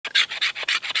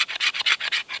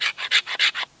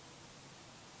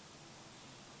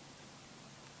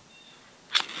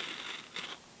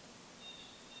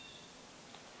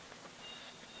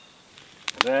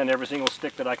Then every single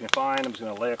stick that I can find, I'm just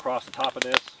going to lay across the top of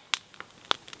this.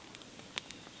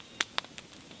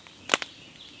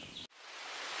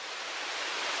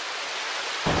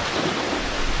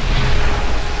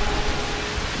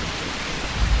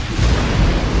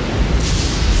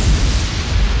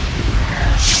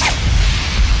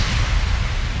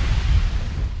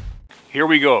 Here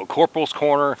we go, Corporal's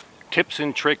Corner, tips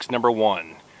and tricks number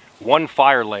 1. One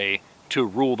fire lay to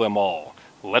rule them all.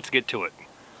 Let's get to it.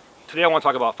 Today I want to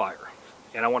talk about fire,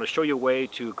 and I want to show you a way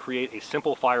to create a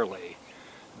simple fire lay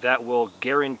that will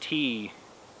guarantee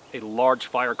a large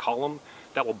fire column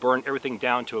that will burn everything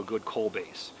down to a good coal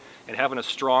base. And having a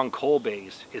strong coal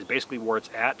base is basically where it's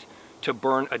at to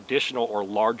burn additional or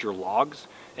larger logs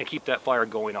and keep that fire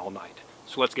going all night.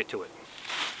 So let's get to it.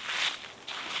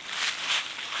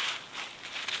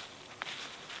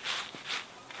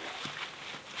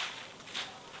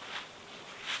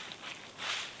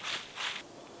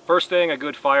 First thing, a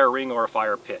good fire ring or a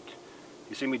fire pit.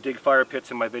 You see me dig fire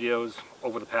pits in my videos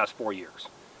over the past 4 years.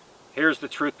 Here's the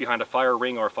truth behind a fire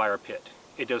ring or a fire pit.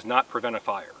 It does not prevent a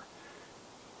fire.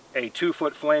 A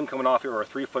 2-foot flame coming off here or a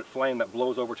 3-foot flame that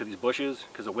blows over to these bushes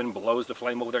because the wind blows the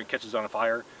flame over there and catches on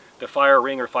fire, the fire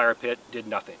ring or fire pit did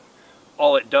nothing.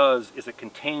 All it does is it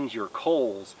contains your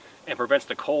coals and prevents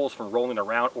the coals from rolling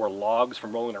around or logs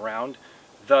from rolling around,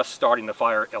 thus starting the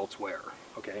fire elsewhere.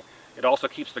 Okay? It also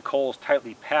keeps the coals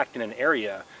tightly packed in an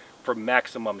area for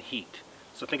maximum heat.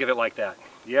 So think of it like that.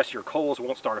 Yes, your coals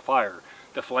won't start a fire.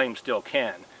 The flame still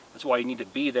can. That's why you need to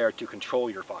be there to control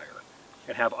your fire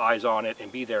and have eyes on it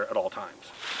and be there at all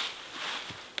times.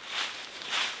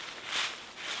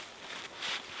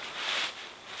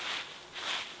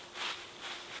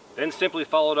 Then simply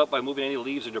follow it up by moving any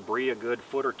leaves or debris a good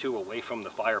foot or 2 away from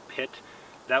the fire pit.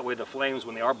 That way the flames,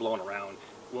 when they are blowing around,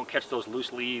 won't catch those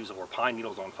loose leaves or pine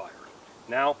needles on fire.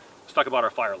 Now, let's talk about our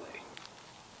fire lay.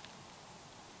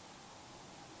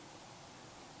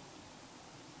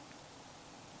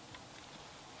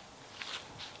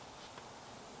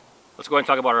 Let's go ahead and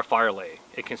talk about our fire lay.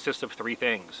 It consists of 3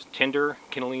 things: tinder,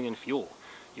 kindling, and fuel.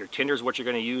 Your tinder is what you're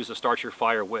going to use to start your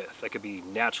fire with. That could be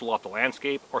natural off the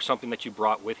landscape or something that you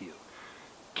brought with you.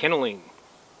 Kindling,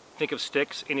 think of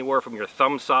sticks anywhere from your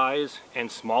thumb size and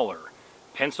smaller.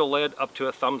 Pencil lead up to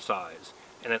a thumb size.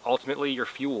 And then ultimately your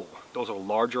fuel. Those are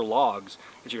larger logs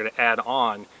that you're going to add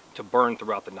on to burn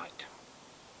throughout the night.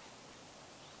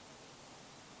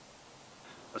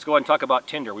 Let's go ahead and talk about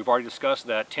tinder. We've already discussed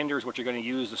that tinder is what you're going to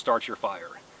use to start your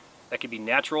fire. That could be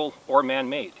natural or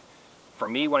man-made. For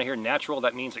me, when I hear natural,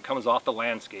 that means it comes off the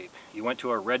landscape. You went to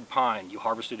a red pine, you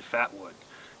harvested fat wood.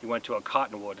 You went to a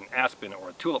cottonwood, an aspen, or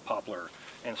a tulip poplar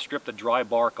and stripped the dry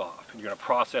bark off. You're going to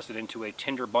process it into a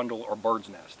tinder bundle or bird's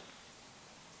nest.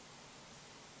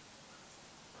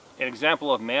 An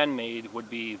example of man-made would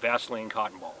be Vaseline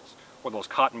cotton balls, or those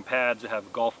cotton pads that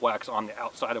have golf wax on the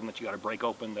outside of them that you got to break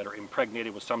open that are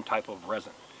impregnated with some type of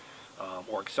resin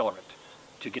or accelerant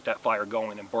to get that fire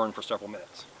going and burn for several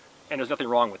minutes. And there's nothing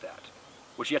wrong with that.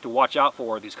 What you have to watch out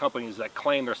for are these companies that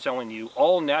claim they're selling you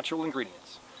all natural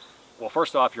ingredients. Well,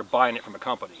 first off, you're buying it from a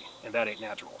company, and that ain't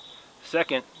natural.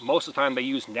 Second, most of the time they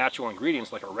use natural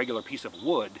ingredients like a regular piece of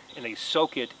wood, and they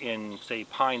soak it in, say,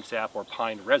 pine sap or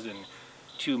pine resin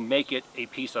to make it a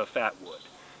piece of fat wood.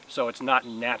 So it's not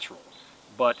natural,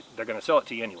 but they're going to sell it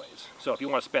to you anyways. So if you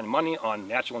want to spend money on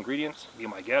natural ingredients, be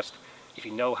my guest. If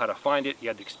you know how to find it, you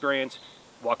have the experience,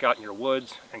 walk out in your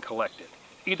woods and collect it.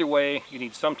 Either way, you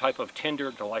need some type of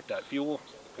tinder to light that fuel.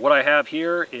 What I have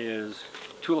here is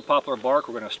tulip poplar bark.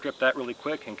 We're going to strip that really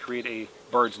quick and create a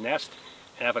bird's nest,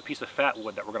 and have a piece of fat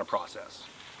wood that we're going to process.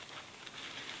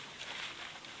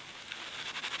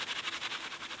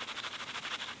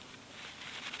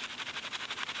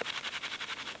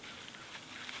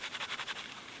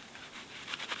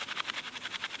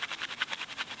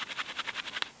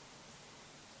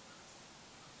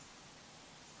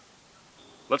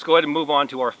 Let's go ahead and move on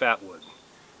to our fat wood.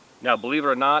 Now, believe it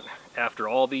or not, after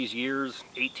all these years,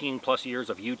 18 plus years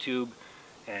of YouTube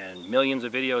and millions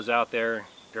of videos out there,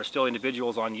 there are still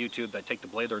individuals on YouTube that take the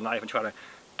blade of their knife and try to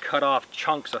cut off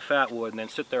chunks of fat wood and then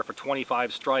sit there for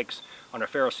 25 strikes on a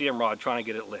ferrocerium rod trying to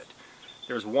get it lit.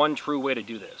 There's one true way to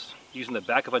do this. Using the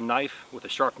back of a knife with a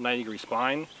sharp 90-degree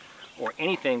spine, or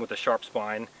anything with a sharp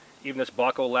spine, even this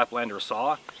Baco Laplander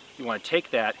saw, you want to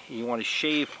take that and you want to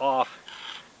shave off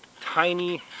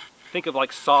tiny, think of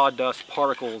like sawdust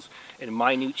particles and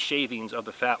minute shavings of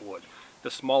the fat wood.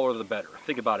 The smaller the better.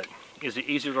 Think about it. Is it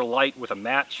easier to light with a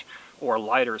match or a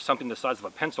lighter, something the size of a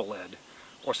pencil lead,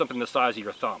 or something the size of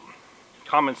your thumb?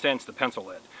 Common sense, the pencil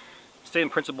lead.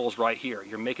 Same principle is right here.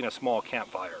 You're making a small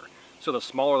campfire. So the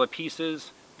smaller the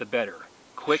pieces, the better.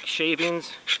 quick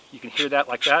shavings, you can hear that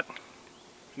like that.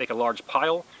 Make a large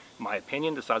pile, in my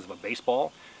opinion, the size of a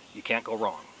baseball. You can't go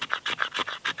wrong.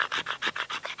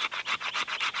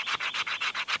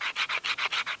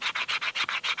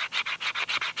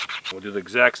 We'll do the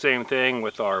exact same thing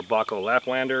with our Baco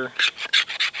Laplander.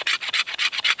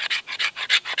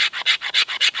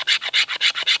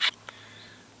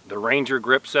 The Ranger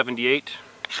Grip 78.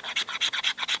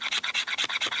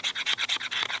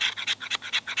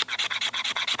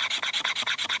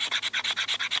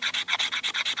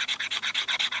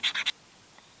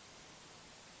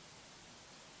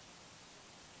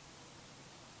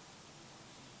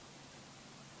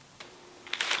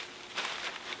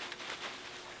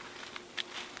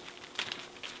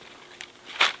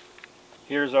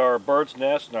 Here's our bird's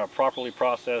nest and our properly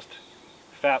processed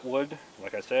fat wood.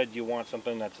 Like I said, you want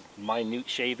something that's minute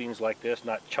shavings like this,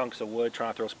 not chunks of wood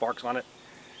trying to throw sparks on it.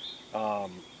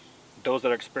 Those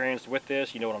that are experienced with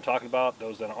this, you know what I'm talking about.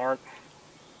 Those that aren't,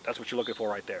 that's what you're looking for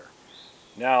right there.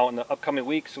 Now, in the upcoming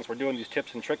weeks, since we're doing these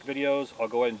tips and trick videos, I'll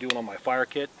go ahead and do it on my fire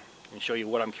kit and show you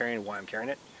what I'm carrying and why I'm carrying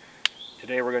it.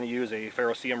 Today we're going to use a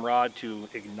ferrocerium rod to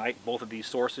ignite both of these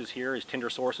sources here, as tinder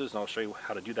sources, and I'll show you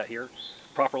how to do that here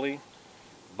properly.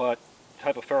 But the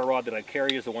type of ferro rod that I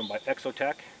carry is the one by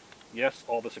Exotech. Yes,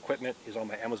 all this equipment is on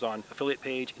my Amazon affiliate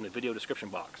page in the video description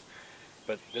box.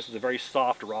 But this is a very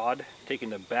soft rod, taking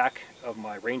the back of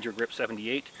my Ranger Grip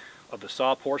 78 of the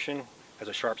saw portion as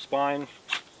a sharp spine.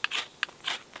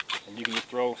 And you can just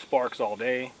throw sparks all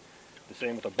day. The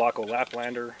same with the Baco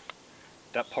Laplander.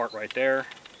 That part right there.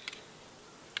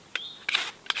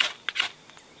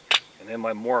 And then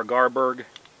my Moragarberg.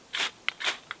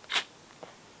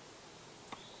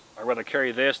 I'd rather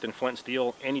carry this than flint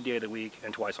steel any day of the week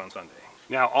and twice on Sunday.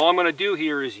 Now all I'm going to do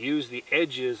here is use the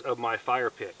edges of my fire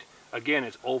pit. Again,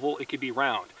 it's oval, it could be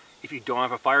round. If you don't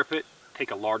have a fire pit, take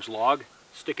a large log,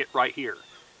 stick it right here.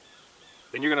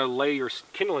 Then you're going to lay your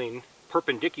kindling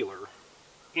perpendicular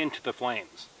into the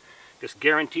flames. This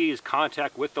guarantees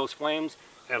contact with those flames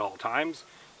at all times.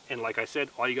 And like I said,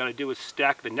 all you got to do is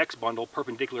stack the next bundle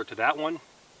perpendicular to that one,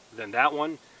 then that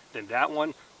one, then that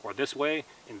one, or this way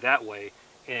and that way.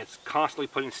 And it's constantly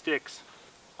putting sticks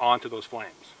onto those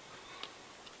flames.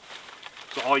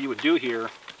 So all you would do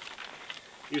here,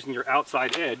 using your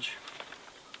outside edge,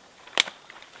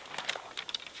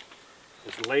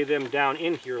 is lay them down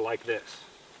in here like this.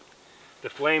 The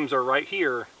flames are right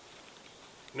here,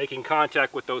 making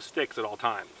contact with those sticks at all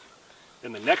times.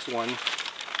 Then the next one,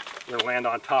 we're going to land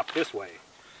on top this way,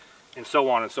 and so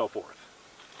on and so forth.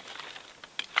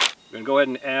 I'm going to go ahead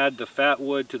and add the fat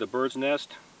wood to the bird's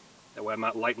nest. That way I'm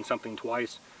not lighting something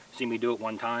twice. See me do it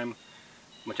one time.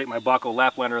 I'm going to take my Baco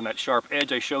Laplander and that sharp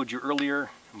edge I showed you earlier.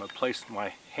 I'm going to place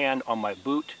my hand on my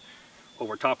boot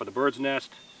over top of the bird's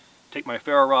nest. Take my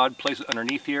ferro rod, place it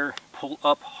underneath here, pull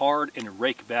up hard and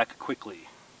rake back quickly.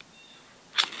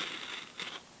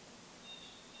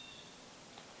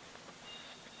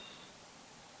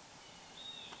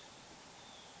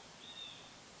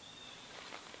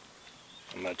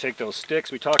 I'm going to take those sticks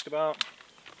we talked about,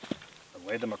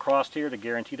 lay them across here to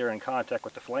guarantee they're in contact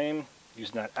with the flame,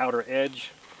 using that outer edge.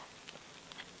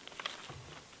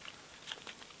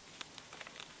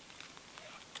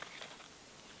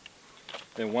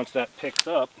 Then once that picks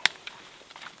up,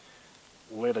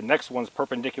 we'll lay the next ones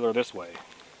perpendicular this way.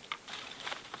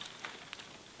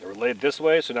 They were laid this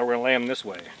way, so now we're going to lay them this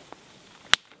way.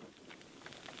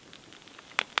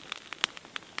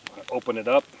 Open it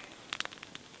up.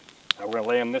 Now we're going to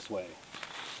lay them this way.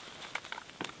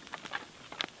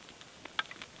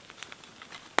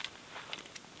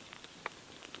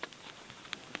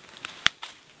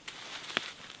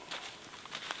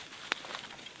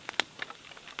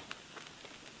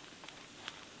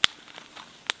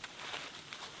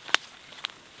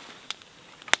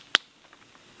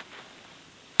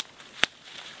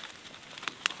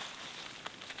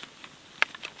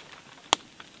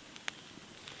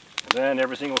 Then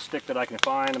every single stick that I can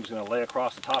find, I'm just going to lay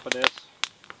across the top of this.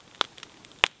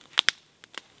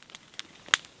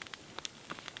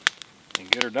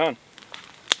 And get her done.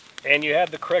 And you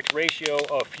have the correct ratio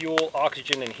of fuel,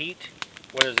 oxygen, and heat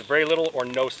when there's very little or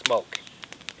no smoke.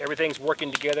 Everything's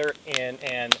working together in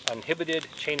an uninhibited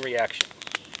chain reaction.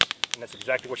 And that's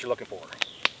exactly what you're looking for.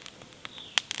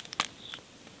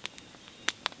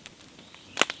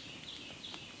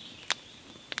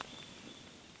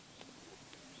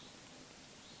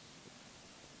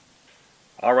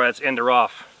 Alright, let's end her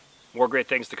off. More great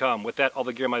things to come. With that, all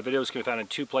the gear in my videos can be found in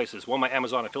two places. One, my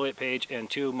Amazon affiliate page, and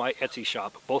two, my Etsy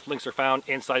shop. Both links are found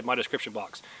inside my description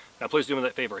box. Now please do me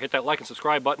that favor. Hit that like and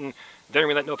subscribe button, then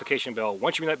ring that notification bell.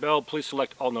 Once you ring that bell, please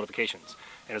select all notifications.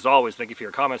 And as always, thank you for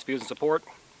your comments, views, and support.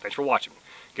 Thanks for watching.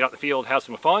 Get out in the field, have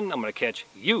some fun. I'm going to catch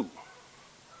you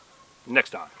next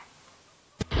time.